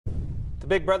The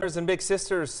Big Brothers and Big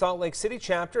Sisters Salt Lake City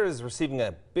chapter is receiving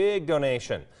a big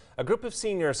donation. A group of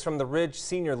seniors from the Ridge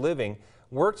Senior Living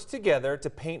worked together to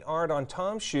paint art on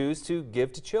Tom's shoes to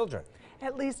give to children.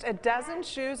 At least a dozen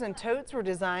shoes and totes were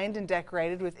designed and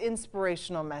decorated with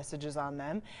inspirational messages on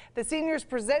them. The seniors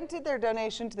presented their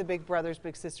donation to the Big Brothers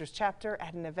Big Sisters chapter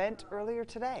at an event earlier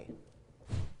today.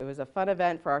 It was a fun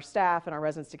event for our staff and our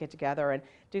residents to get together and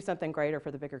do something greater for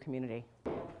the bigger community.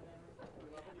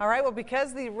 All right, well,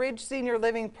 because the Ridge Senior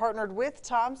Living partnered with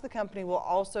Tom's, the company will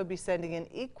also be sending an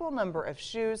equal number of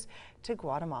shoes to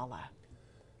Guatemala.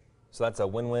 So that's a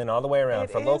win-win all the way around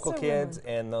for local kids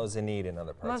win-win. and those in need in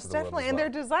other parts Most of the world. definitely, as and well.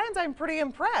 their designs, I'm pretty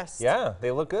impressed. Yeah,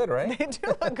 they look good, right? They do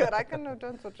look good. I couldn't have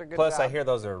done such a good Plus, job. I hear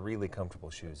those are really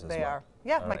comfortable shoes as well. They are.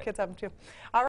 Yeah, all my right. kids have them too. All right.